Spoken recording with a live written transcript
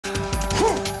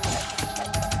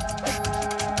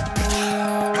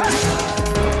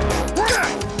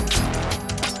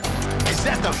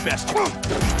best.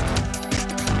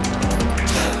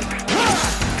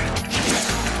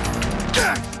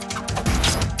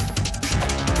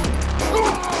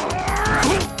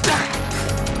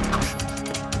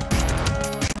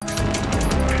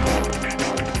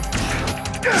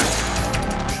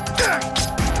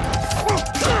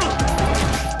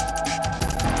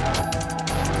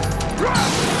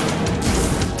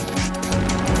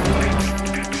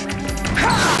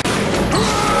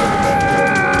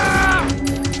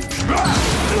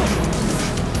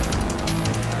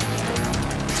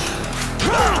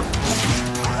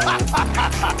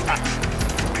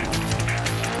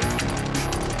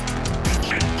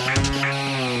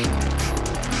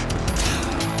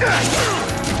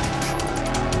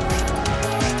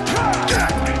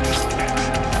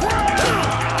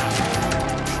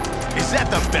 Is that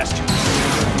the best you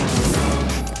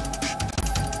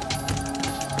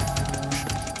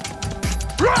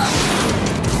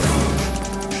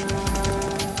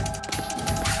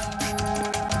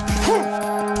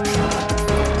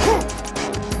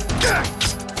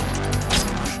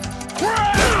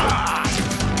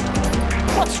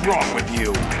What's wrong with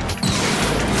you?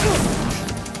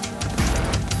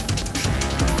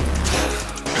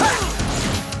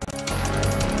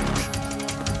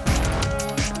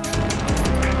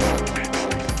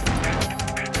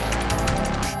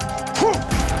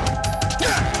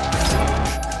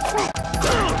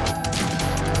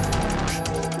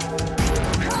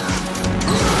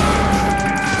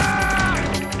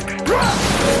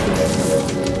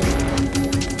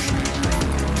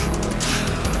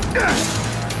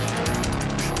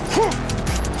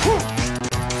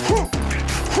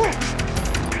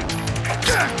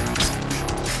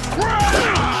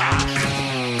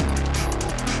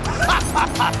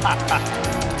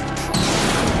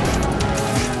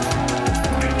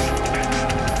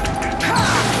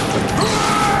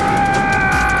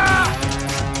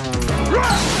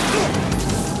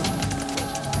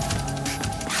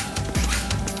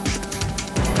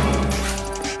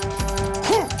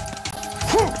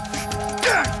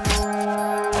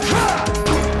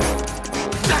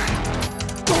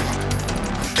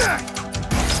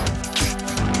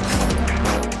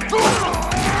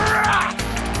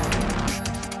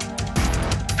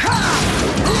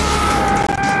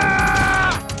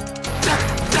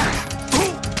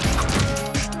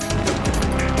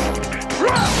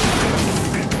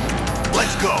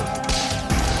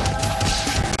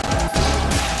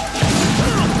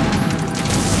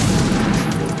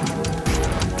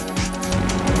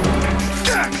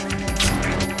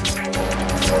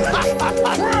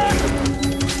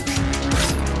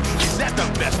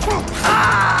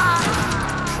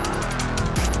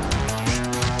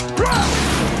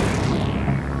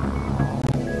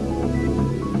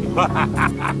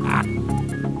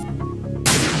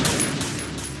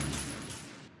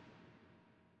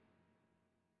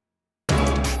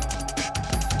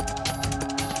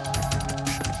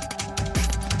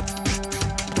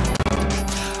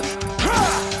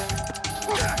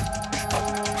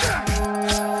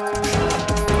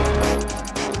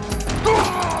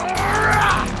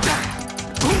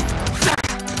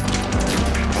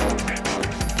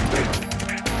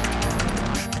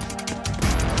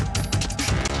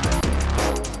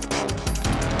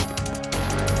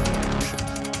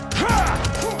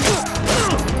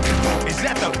 Is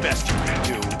that the best?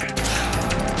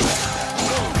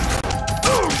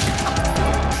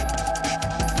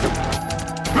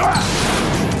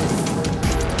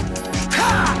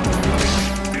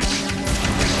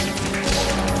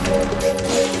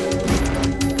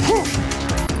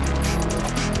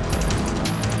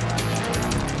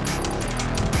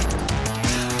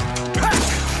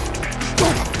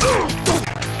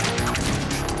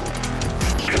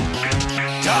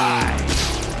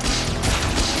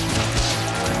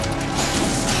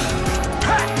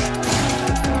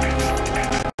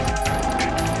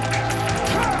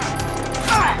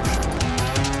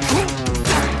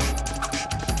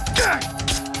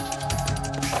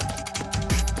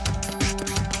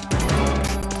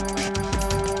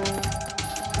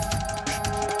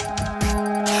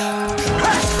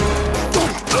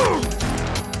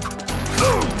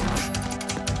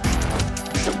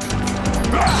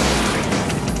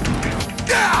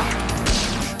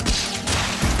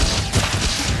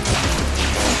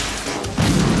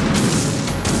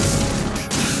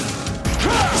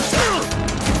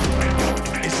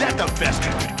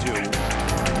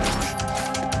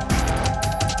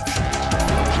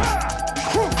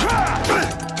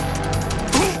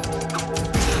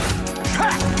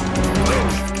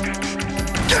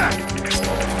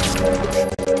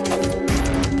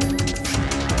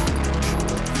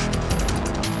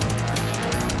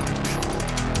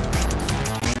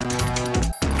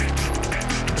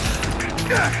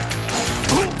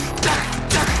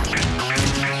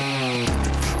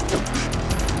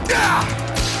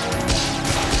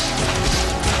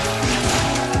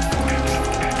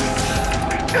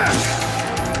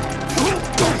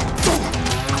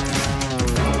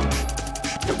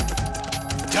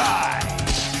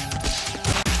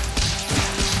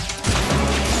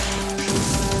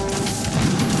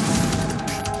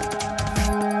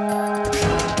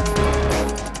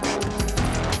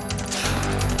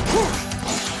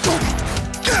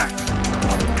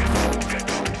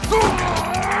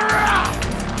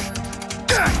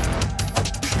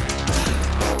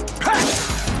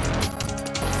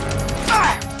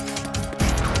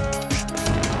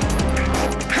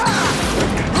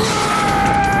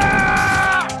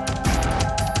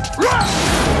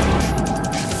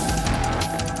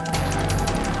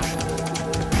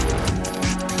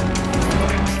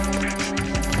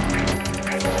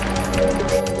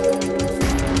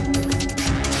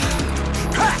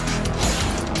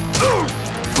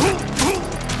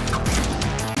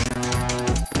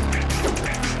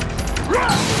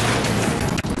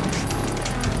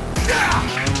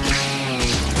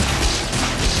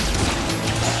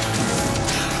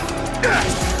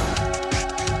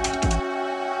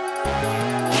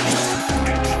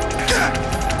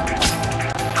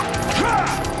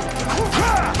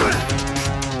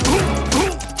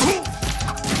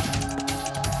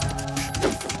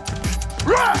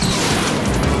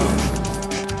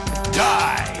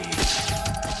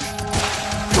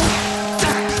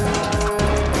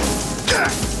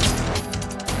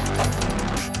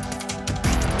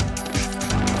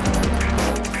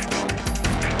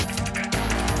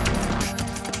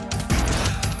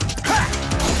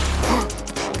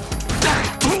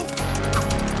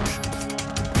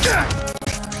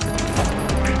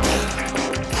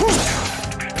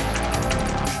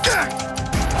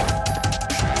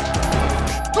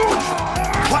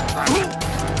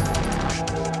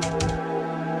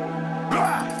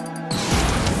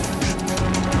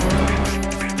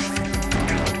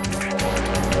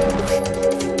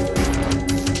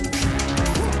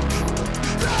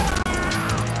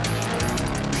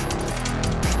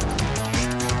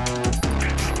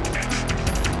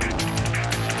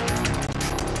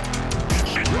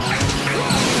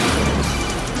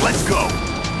 Let's go!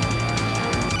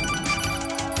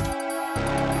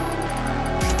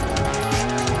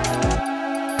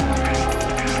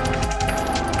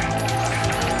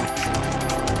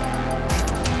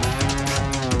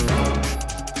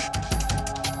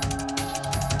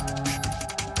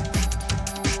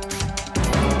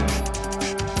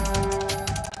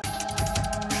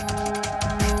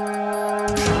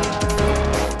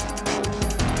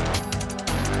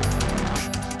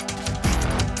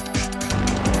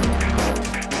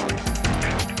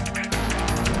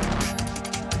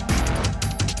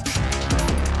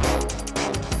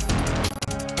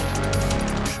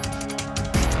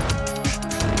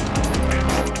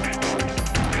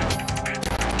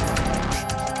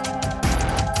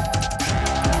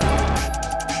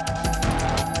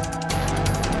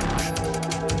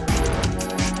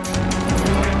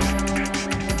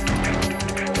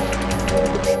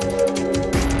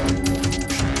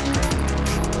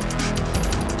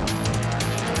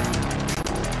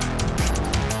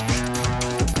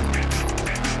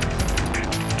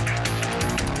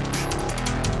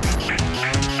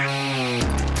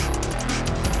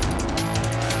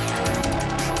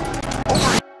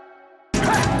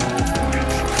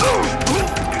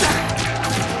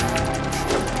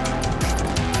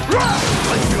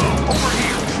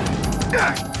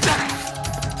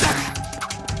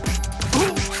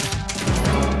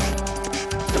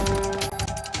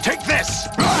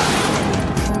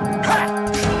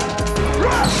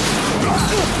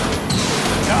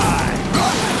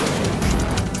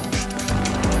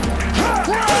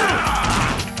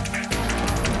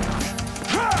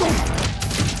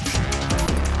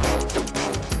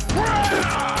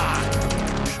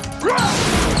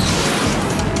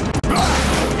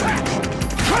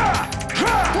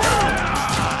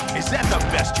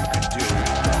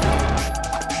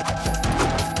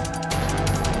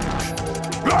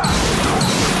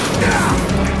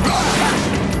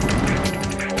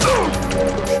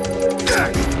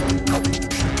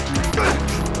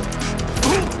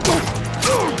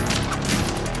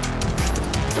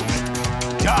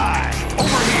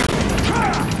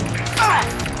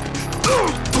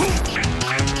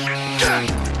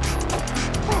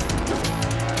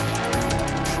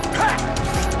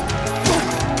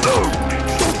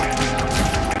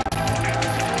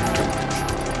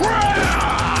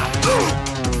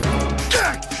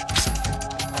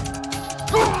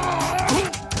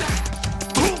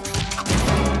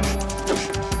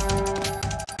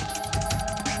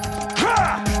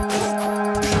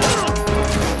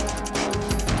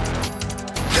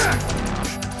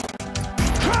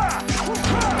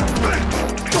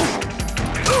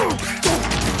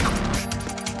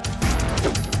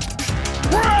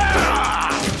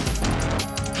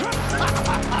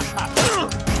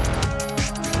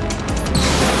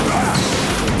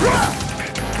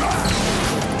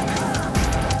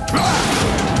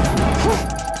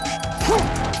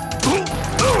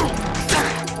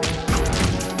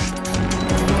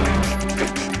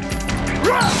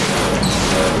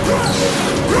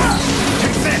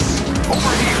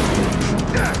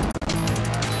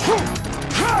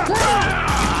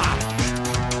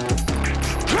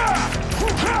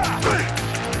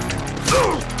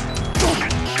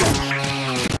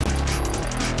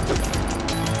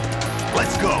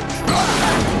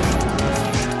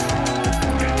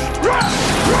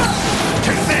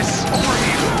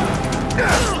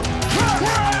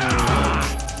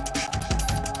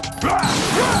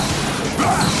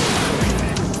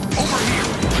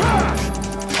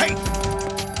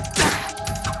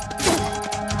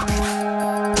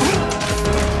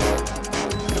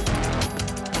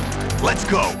 Let's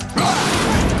go!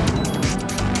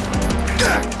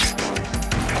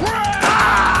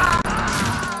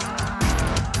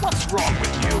 What's wrong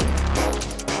with you?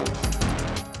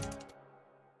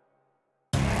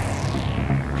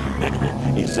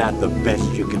 Is that the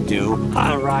best you can do?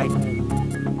 All right.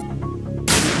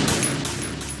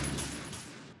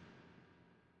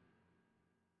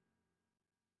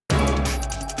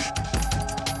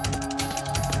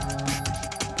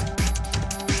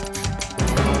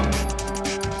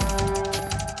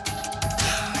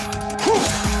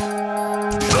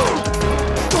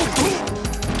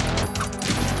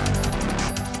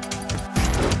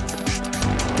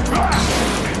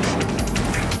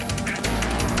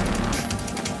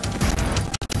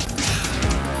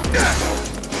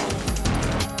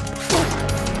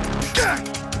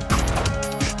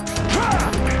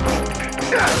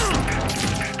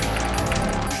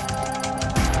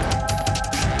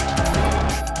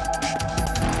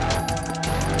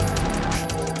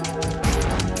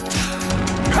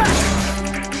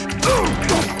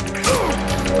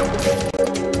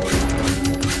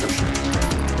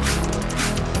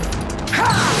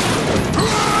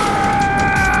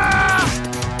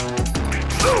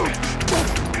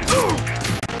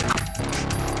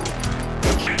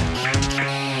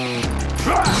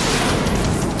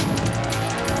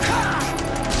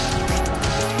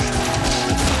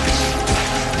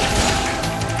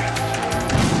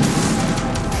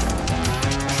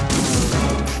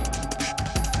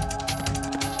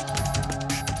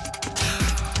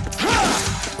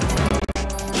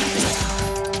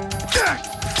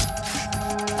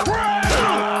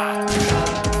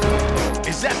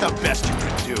 Is that the best you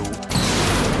can do?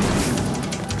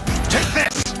 Take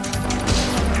this!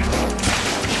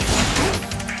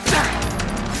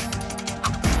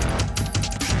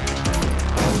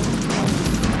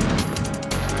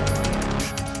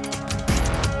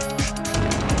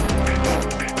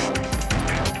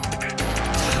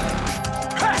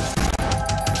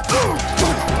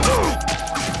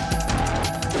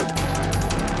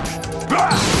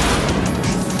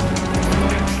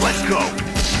 Let's go!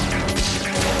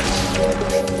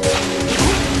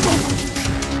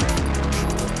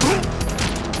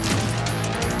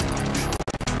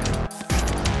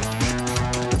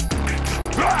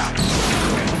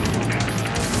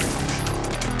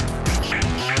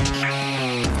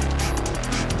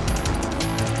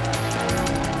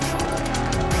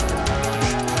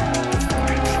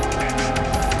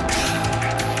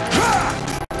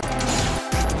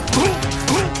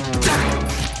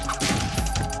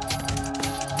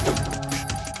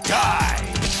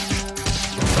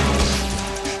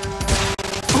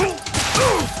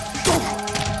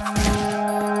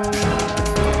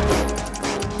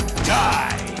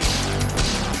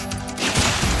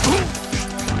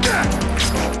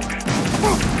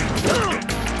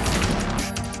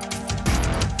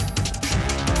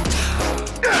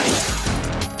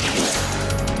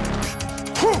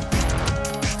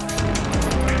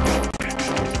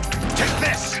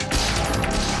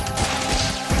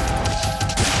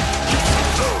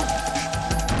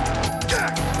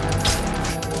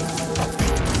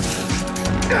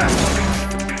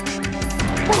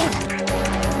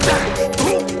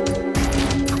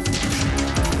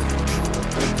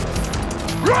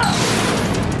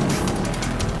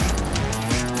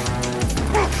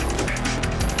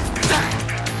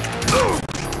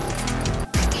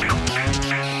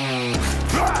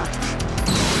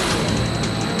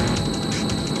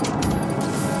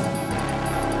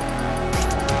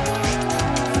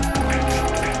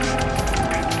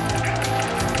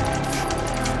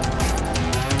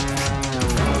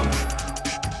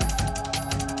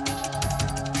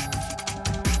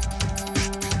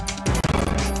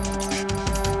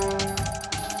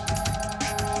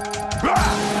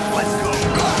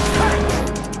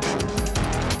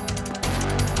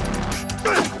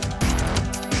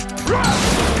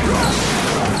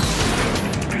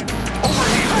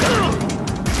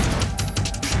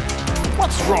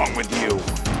 What's wrong with you?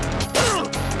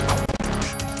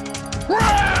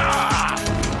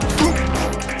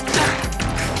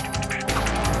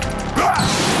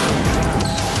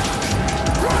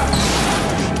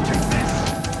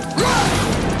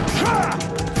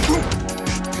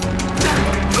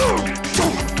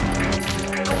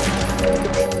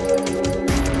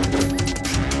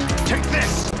 Take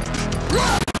this!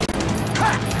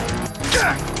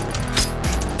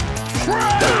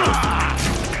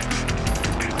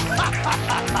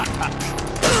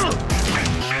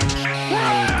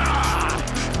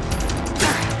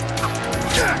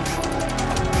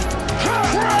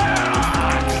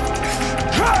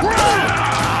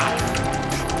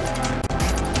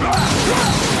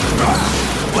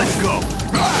 Let's go!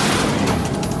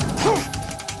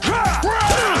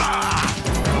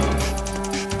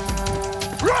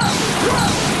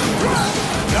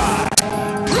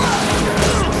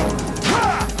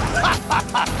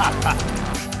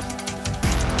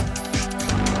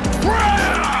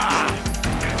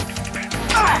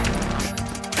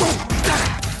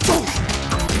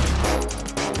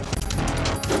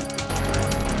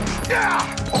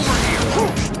 Over here!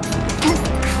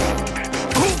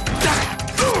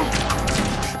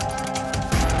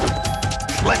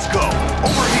 Let's go!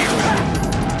 Over here!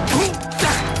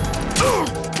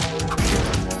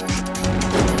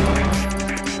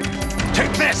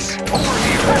 Take this! Over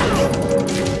here!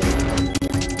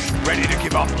 Ready to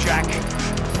give up, Jack?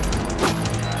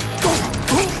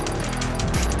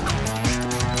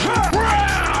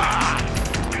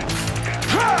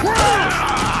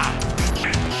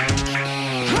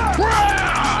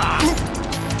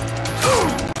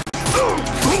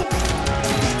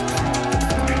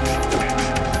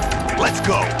 Let's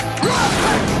go!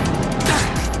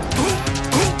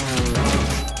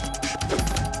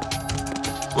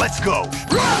 Let's go!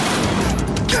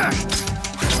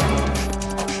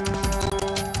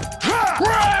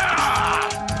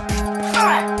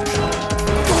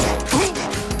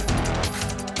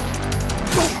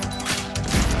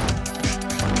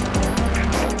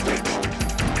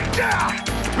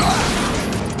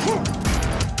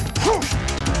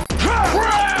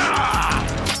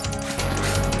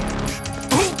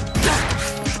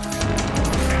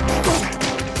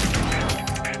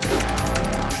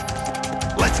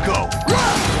 Let's go!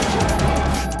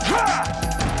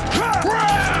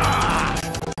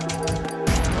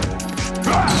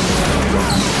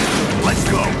 Let's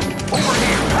go! Over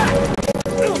here!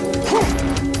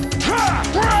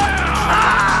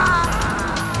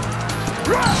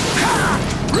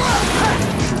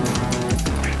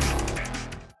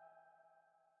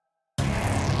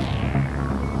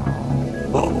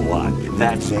 Oh, what?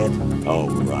 That's it? Oh,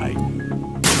 right.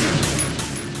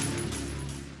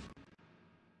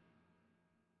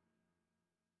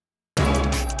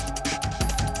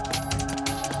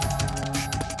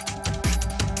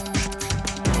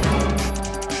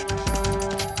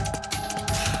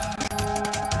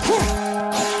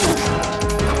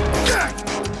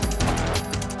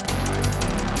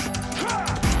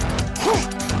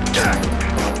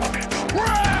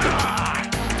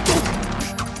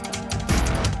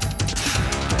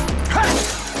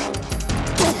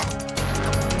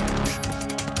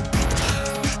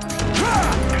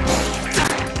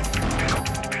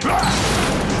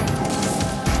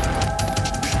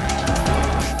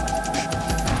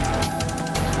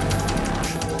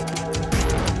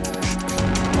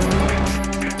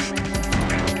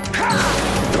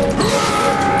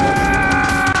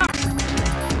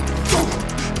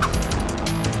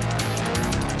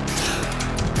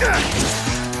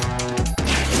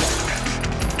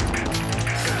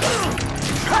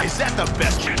 Is that the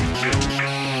best you can do?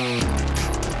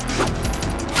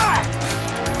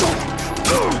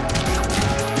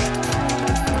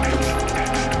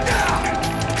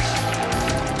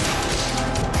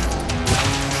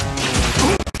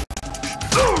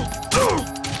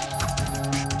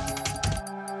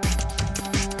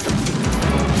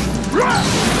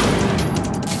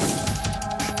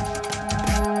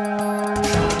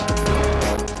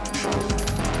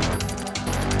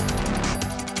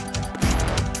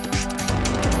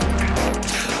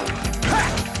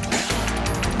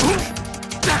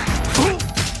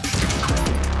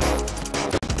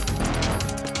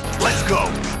 Let's go!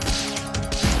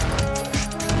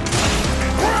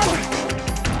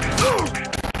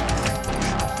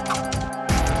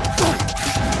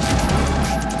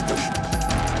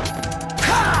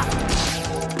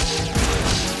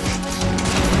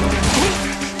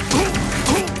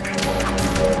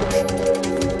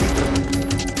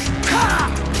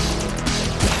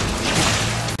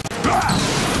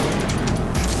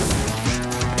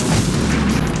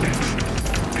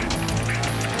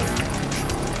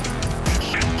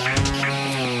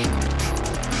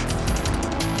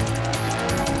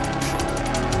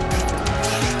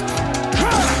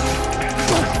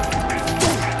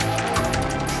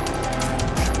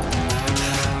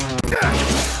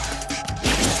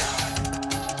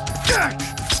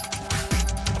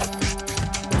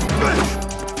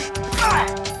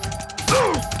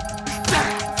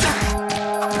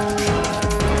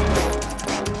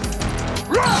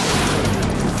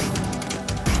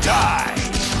 Die!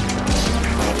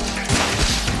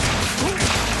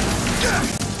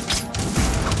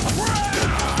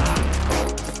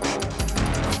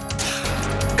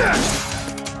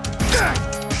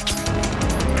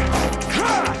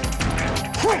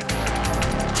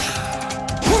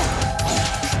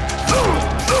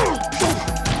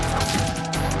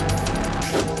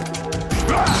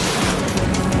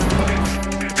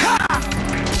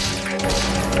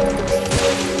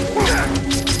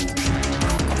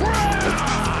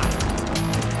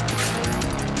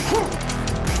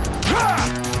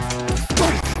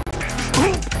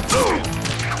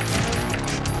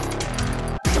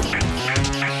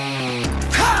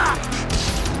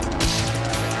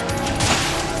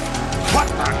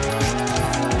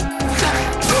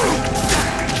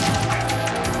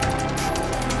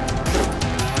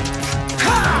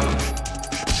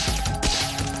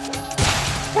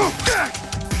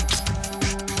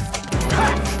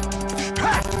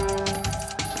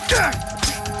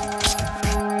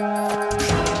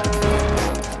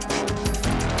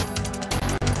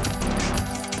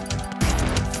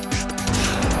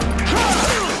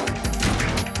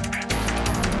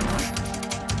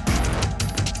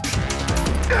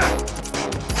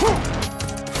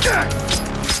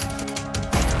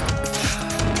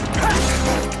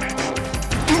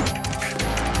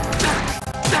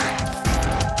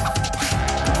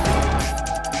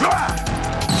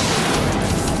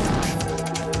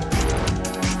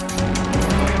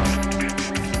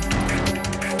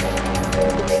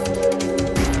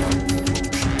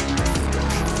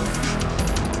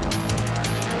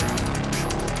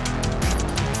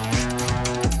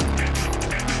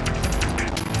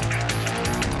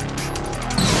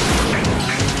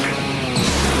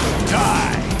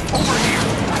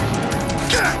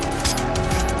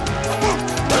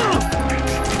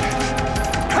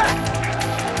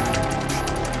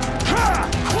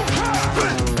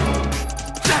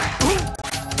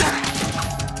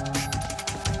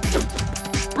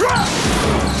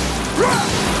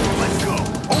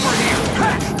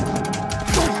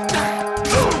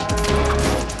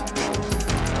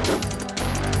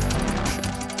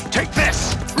 Take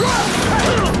this!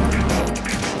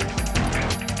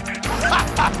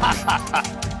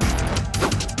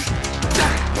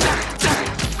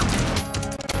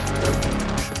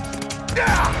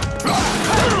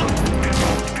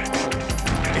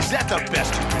 Is that the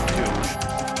best you can do?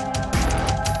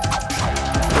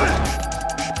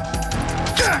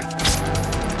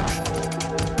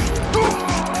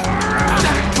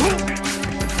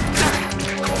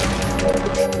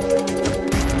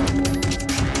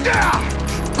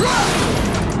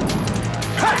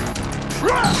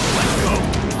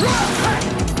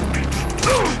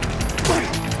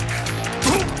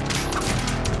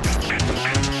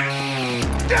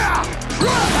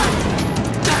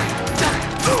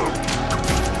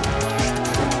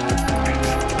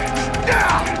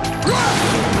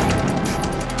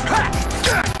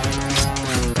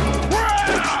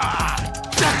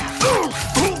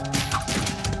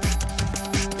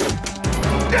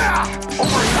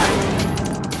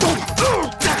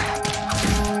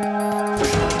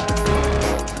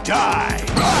 Die!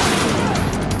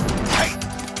 Hey!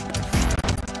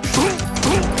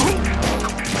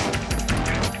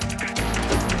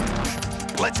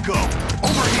 Let's go!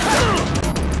 Over here!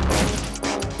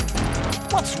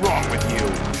 What's wrong with you?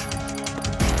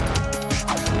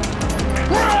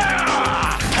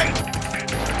 Hey!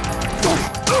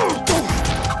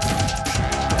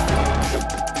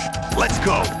 Let's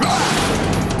go!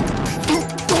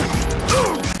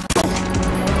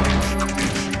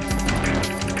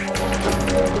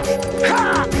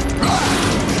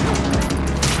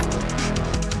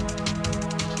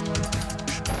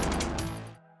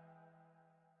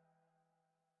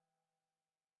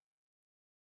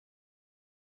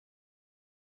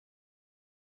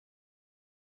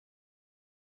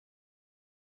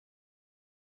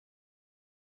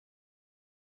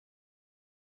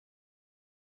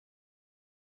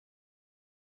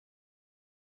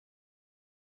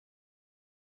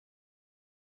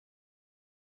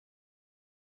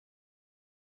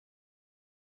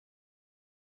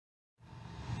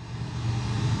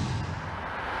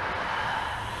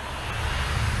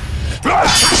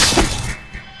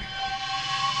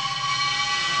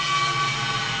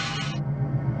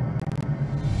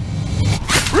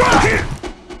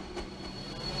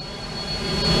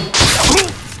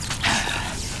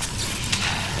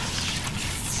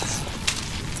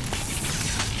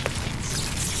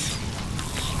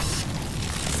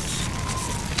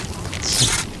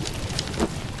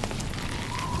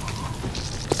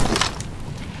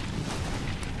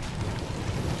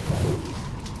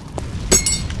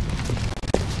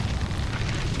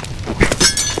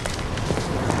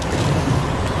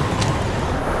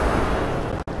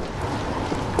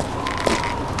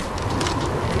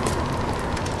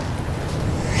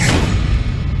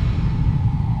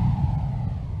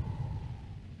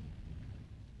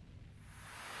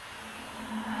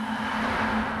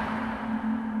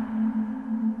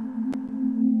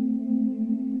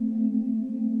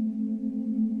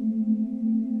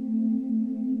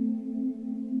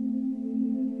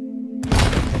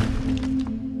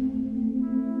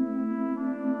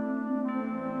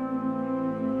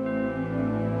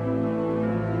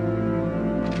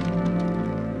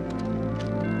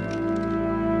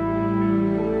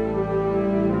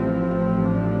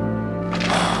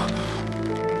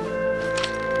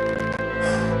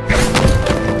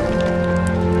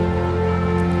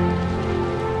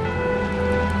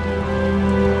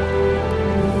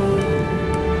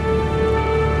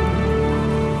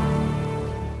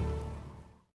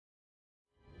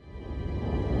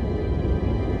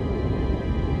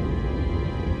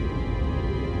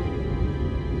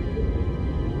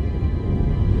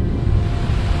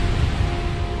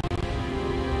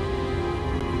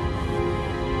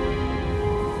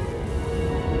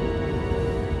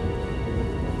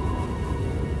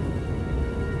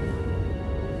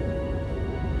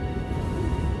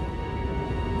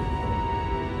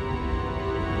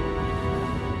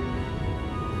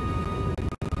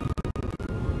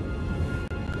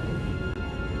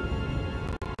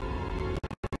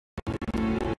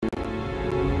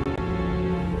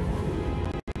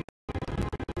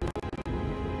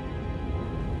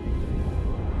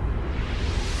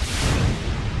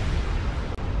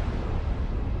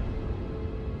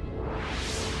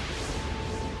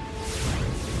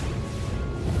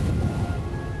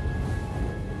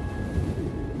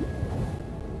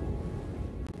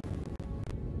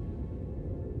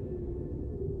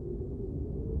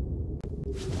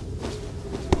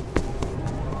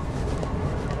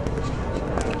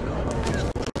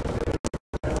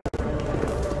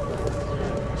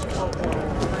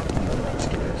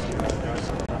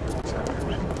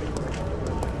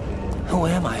 Who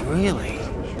am I, really?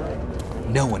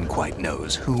 No one quite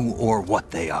knows who or what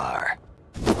they are.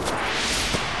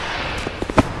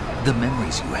 The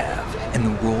memories you have and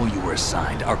the role you were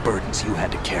assigned are burdens you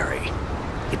had to carry.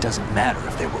 It doesn't matter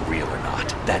if they were real or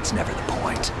not. That's never the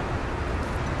point.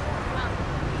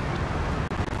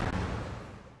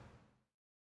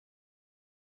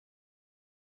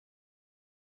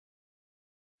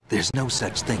 There's no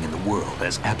such thing in the world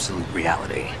as absolute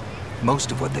reality.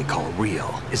 Most of what they call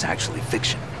real is actually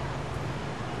fiction.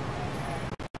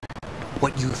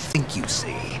 What you think you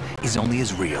see is only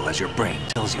as real as your brain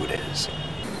tells you it is.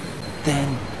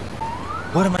 Then,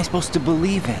 what am I supposed to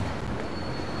believe in?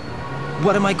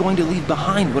 What am I going to leave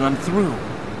behind when I'm through?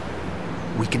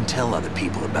 We can tell other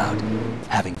people about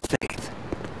having faith.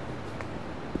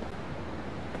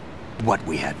 What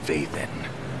we had faith in.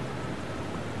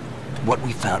 What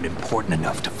we found important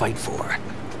enough to fight for.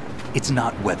 It's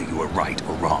not whether you were right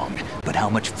or wrong, but how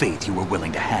much faith you were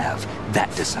willing to have.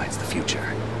 That decides the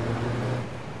future.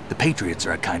 The Patriots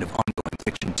are a kind of ongoing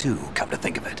fiction too, come to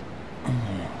think of it.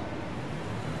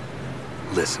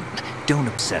 Listen, don't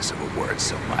obsess over words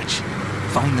so much.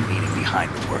 Find the meaning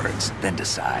behind the words, then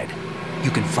decide.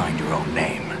 You can find your own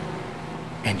name.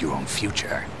 And your own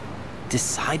future.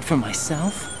 Decide for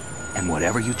myself? And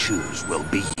whatever you choose will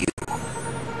be you.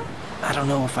 I don't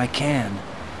know if I can.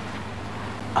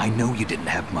 I know you didn't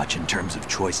have much in terms of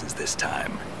choices this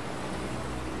time.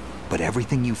 But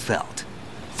everything you felt,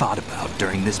 thought about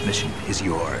during this mission is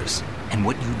yours. And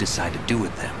what you decide to do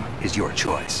with them is your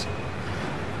choice.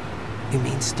 You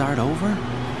mean start over?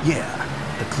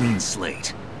 Yeah, a clean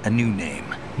slate, a new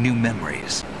name, new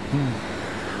memories.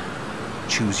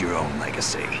 Choose your own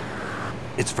legacy.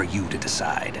 It's for you to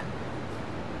decide.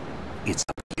 It's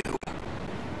up to you.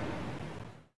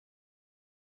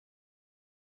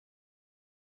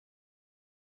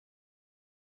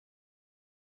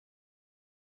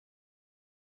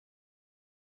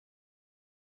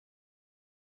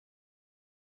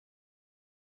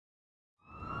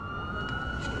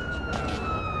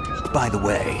 By the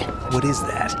way, what is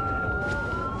that?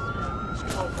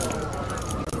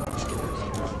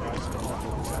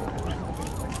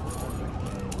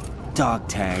 Dog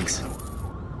tags.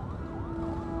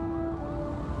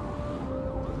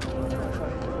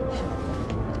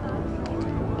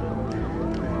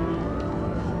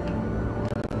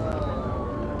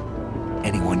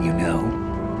 Anyone you know?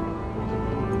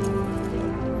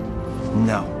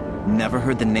 No, never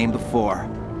heard the name before.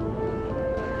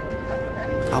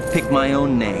 I'll pick my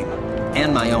own name,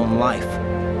 and my own life.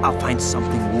 I'll find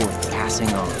something worth passing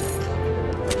on.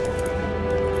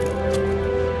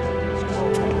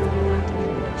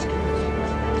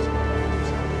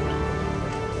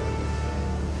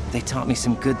 They taught me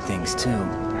some good things, too.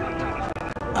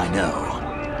 I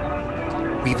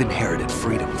know. We've inherited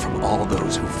freedom from all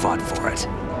those who fought for it.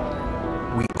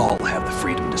 We all have the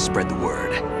freedom to spread the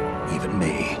word, even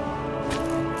me.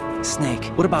 Snake,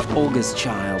 what about Olga's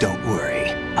child? Don't worry.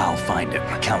 I'll find him.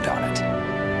 Count on it.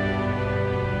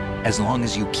 As long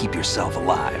as you keep yourself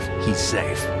alive, he's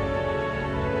safe.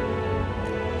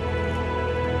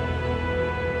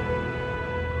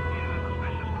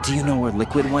 Do you know where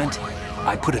Liquid went?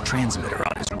 I put a transmitter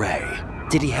on his ray.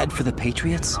 Did he head for the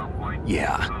Patriots?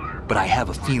 Yeah, but I have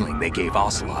a feeling they gave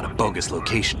Ocelot a bogus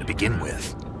location to begin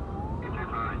with.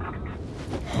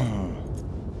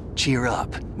 Cheer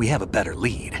up. We have a better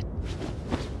lead.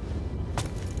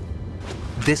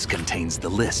 This contains the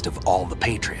list of all the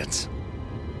Patriots.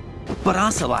 But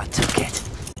Ocelot took it.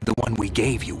 The one we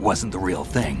gave you wasn't the real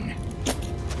thing.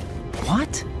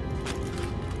 What?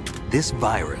 This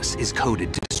virus is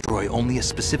coded to destroy only a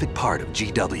specific part of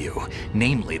GW,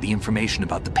 namely the information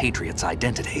about the Patriots'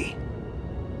 identity.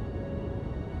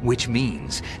 Which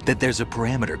means that there's a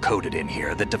parameter coded in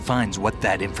here that defines what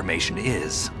that information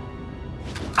is.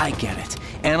 I get it.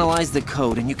 Analyze the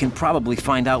code and you can probably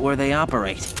find out where they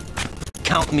operate.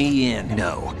 Count me in.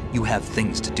 No, you have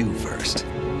things to do first.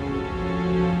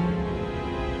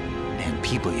 And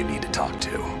people you need to talk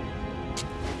to.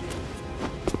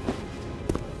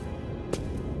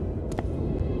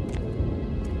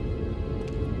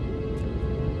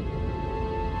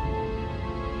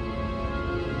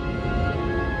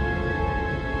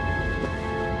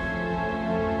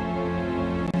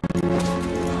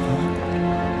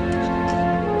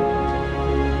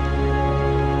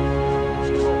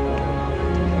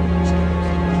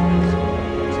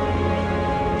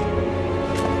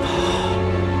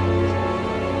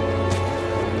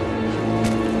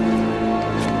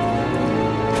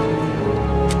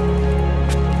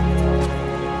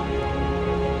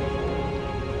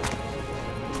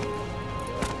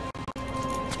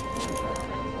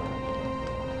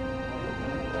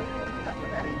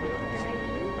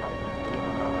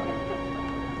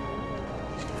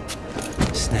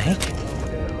 Snake?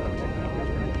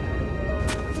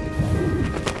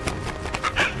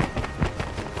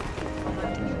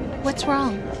 What's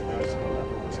wrong?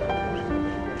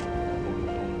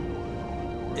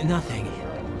 Nothing.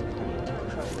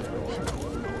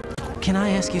 Can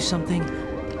I ask you something?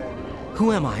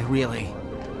 Who am I, really?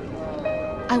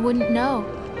 I wouldn't know.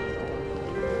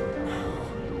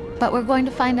 But we're going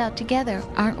to find out together,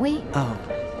 aren't we? Oh.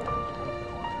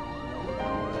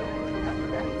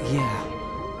 Yeah.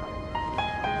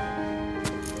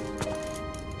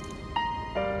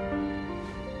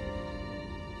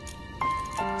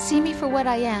 See me for what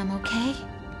I am, okay?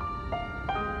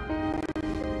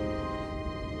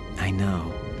 I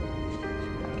know.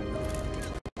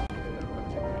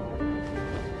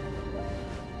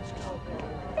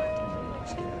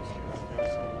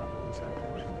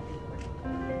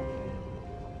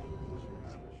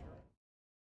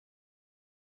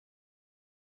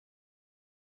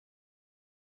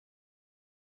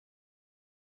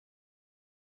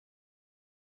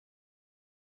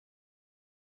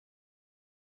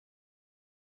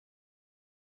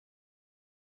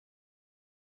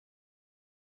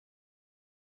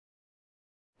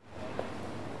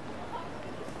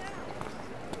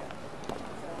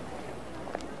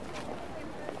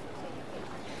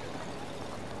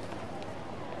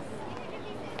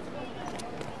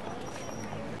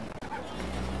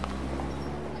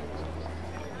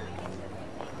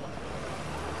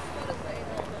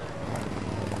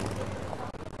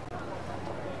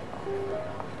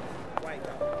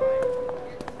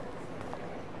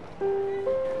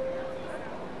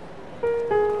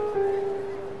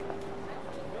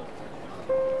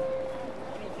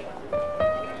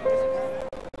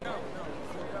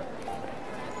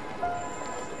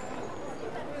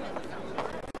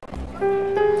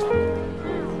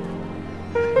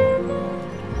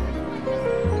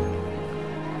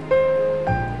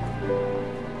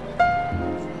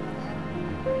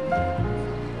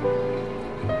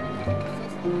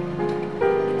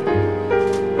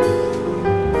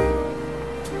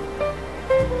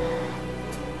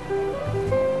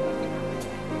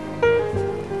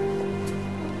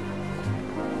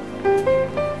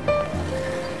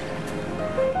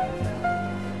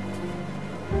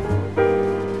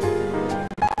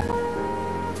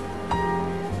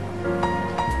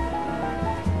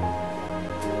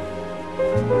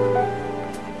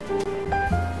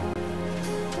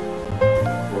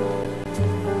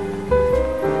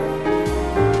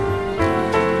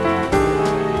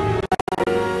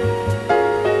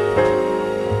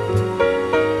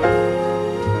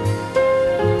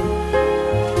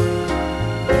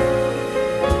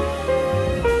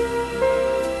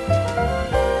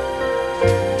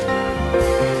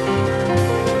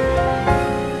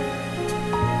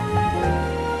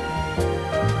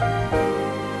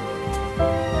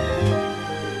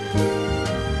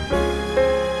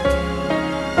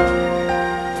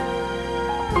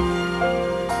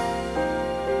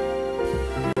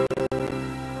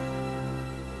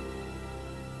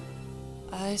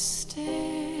 I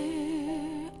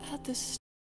stare at the stars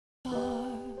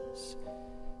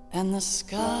and the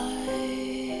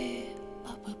sky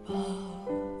up above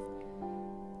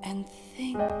and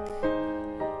think,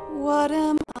 what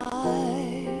am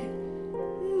I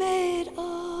made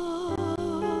of?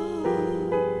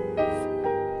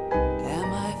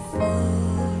 Am I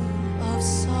full of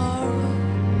sorrow?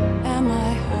 Am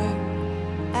I hurt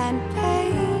and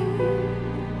pain?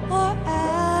 Or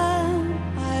am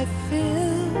I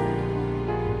filled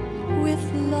with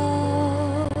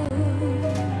love?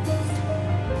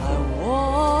 I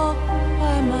walk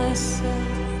by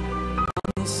myself on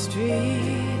the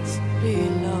streets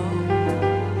below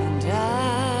and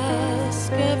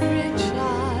ask every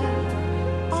child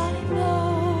I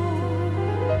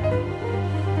know,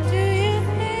 do you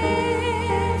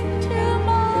think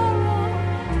tomorrow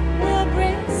will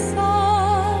bring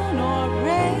sun or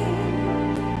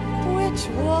rain? Which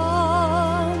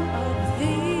one of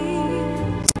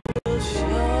these will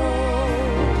show?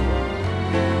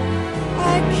 I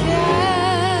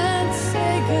can't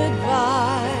say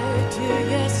goodbye to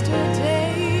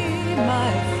yesterday,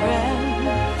 my friend.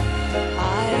 I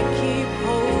keep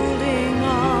holding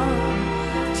on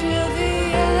till the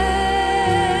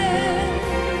end.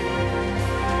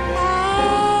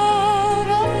 Out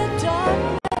of the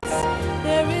darkness,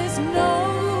 there is no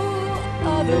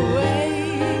other way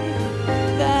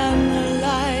than the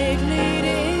light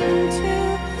leading to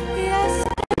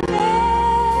yesterday.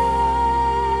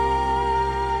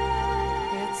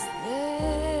 It's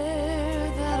there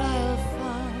that I'll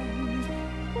find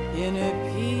inner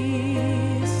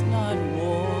peace, not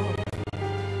war,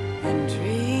 and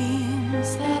dreams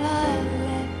that I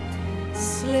let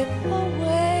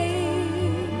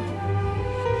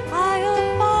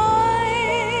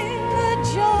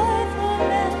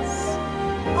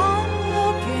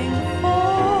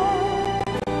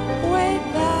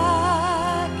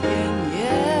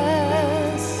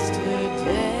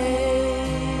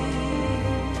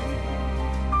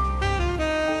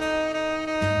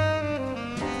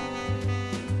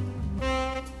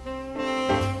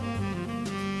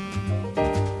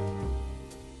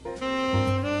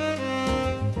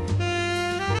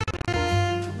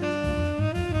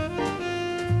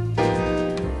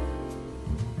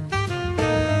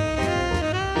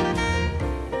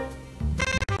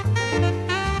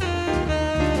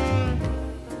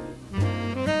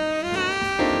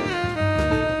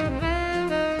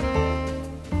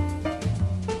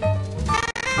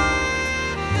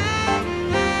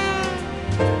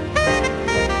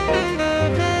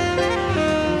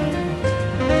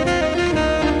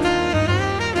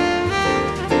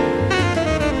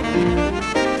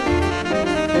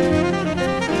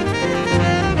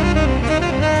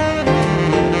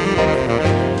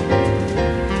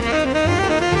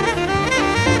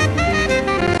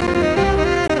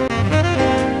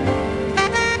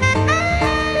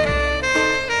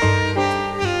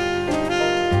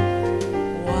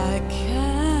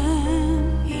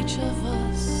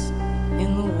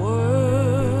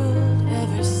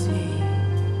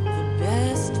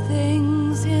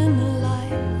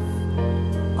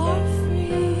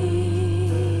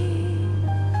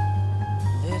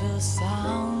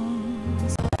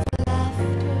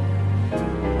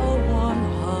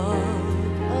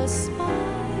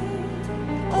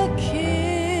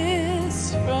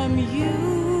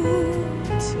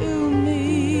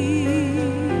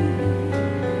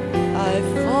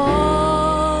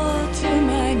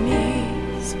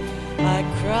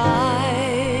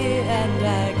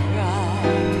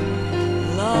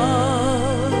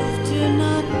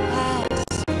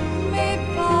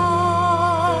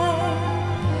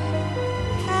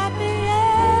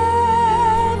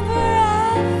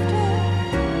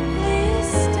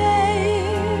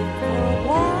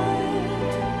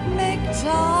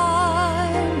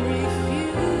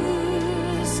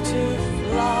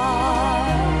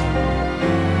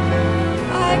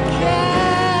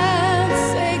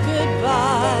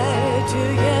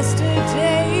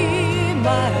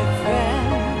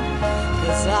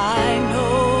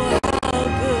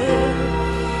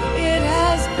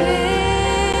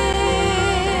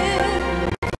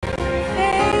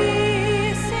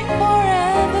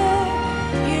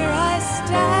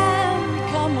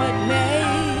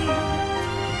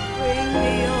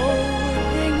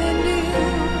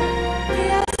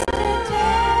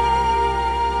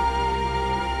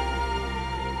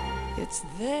It's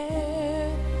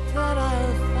there that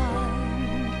I'll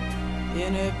find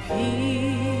inner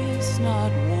peace,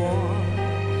 not war,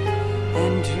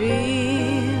 and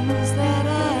dreams that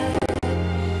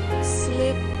I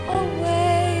slip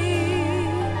away.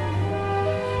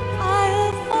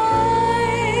 I'll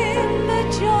find the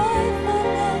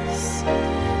joyfulness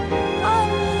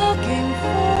I'm looking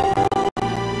for.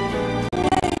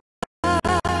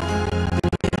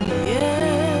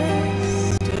 Yesterday.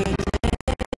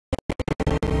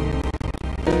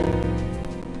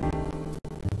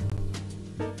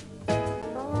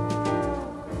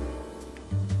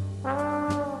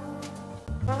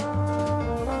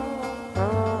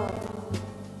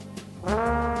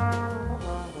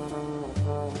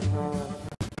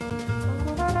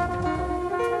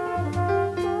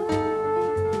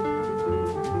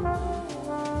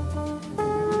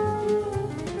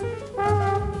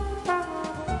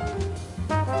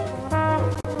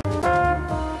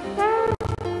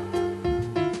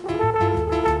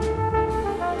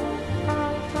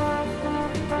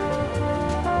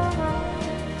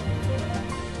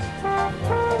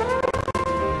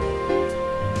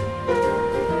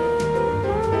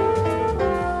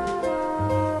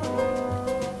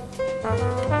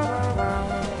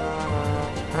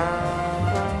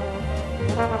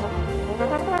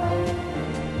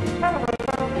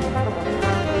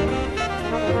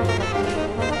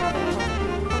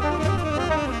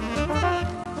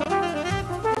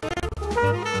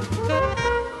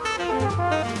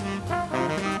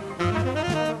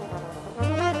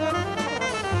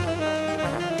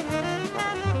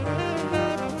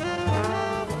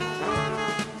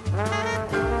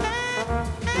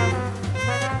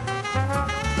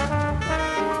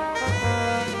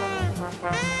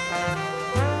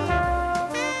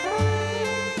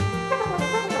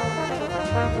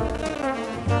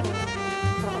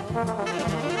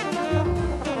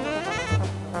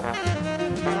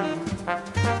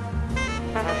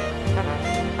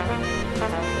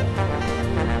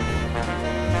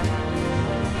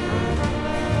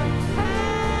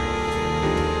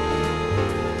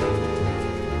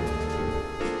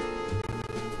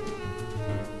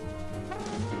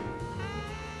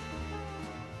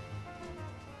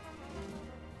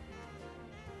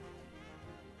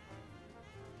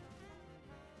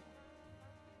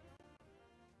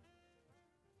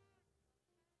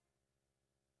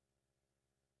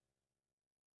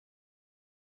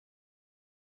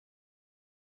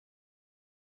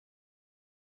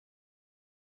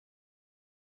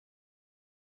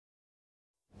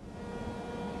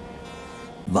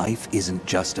 Life isn't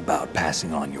just about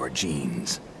passing on your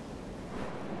genes.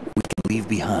 We can leave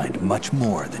behind much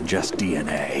more than just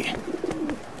DNA.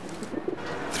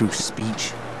 Through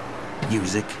speech,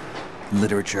 music,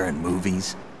 literature, and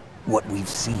movies, what we've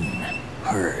seen,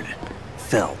 heard,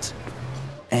 felt,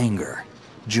 anger,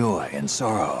 joy, and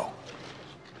sorrow.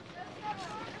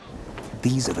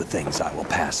 These are the things I will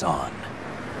pass on.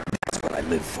 That's what I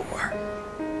live for.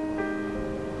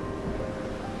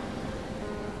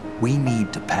 We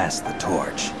need to pass the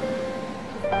torch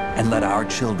and let our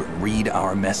children read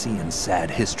our messy and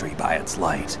sad history by its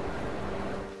light.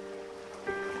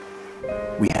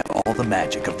 We have all the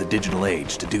magic of the digital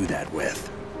age to do that with.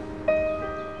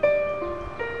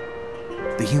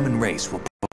 The human race will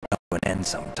come to an end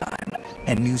sometime,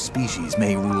 and new species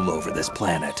may rule over this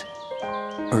planet.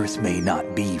 Earth may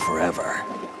not be forever,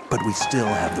 but we still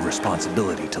have the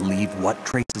responsibility to leave what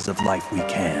traces of life we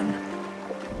can.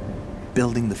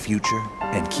 Building the future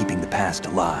and keeping the past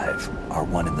alive are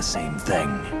one and the same thing.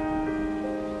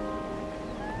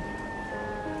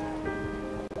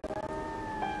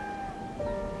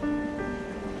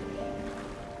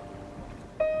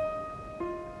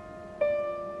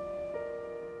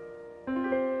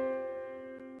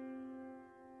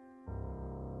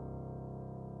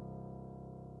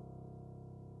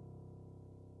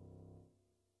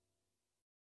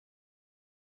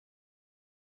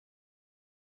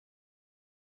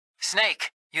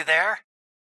 Snake, you there?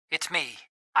 It's me.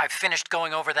 I've finished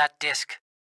going over that disc.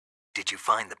 Did you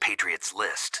find the Patriots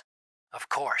list? Of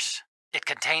course. It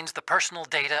contains the personal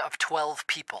data of 12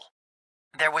 people.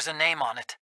 There was a name on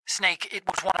it. Snake, it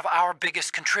was one of our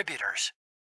biggest contributors.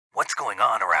 What's going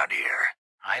on around here?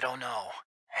 I don't know.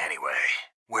 Anyway,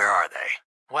 where are they?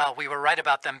 Well, we were right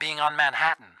about them being on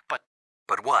Manhattan, but...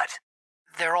 But what?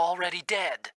 They're already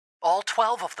dead. All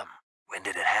 12 of them. When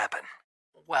did it happen?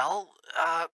 Well,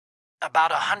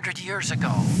 about 100 years ago.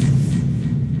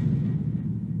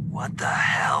 What the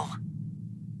hell?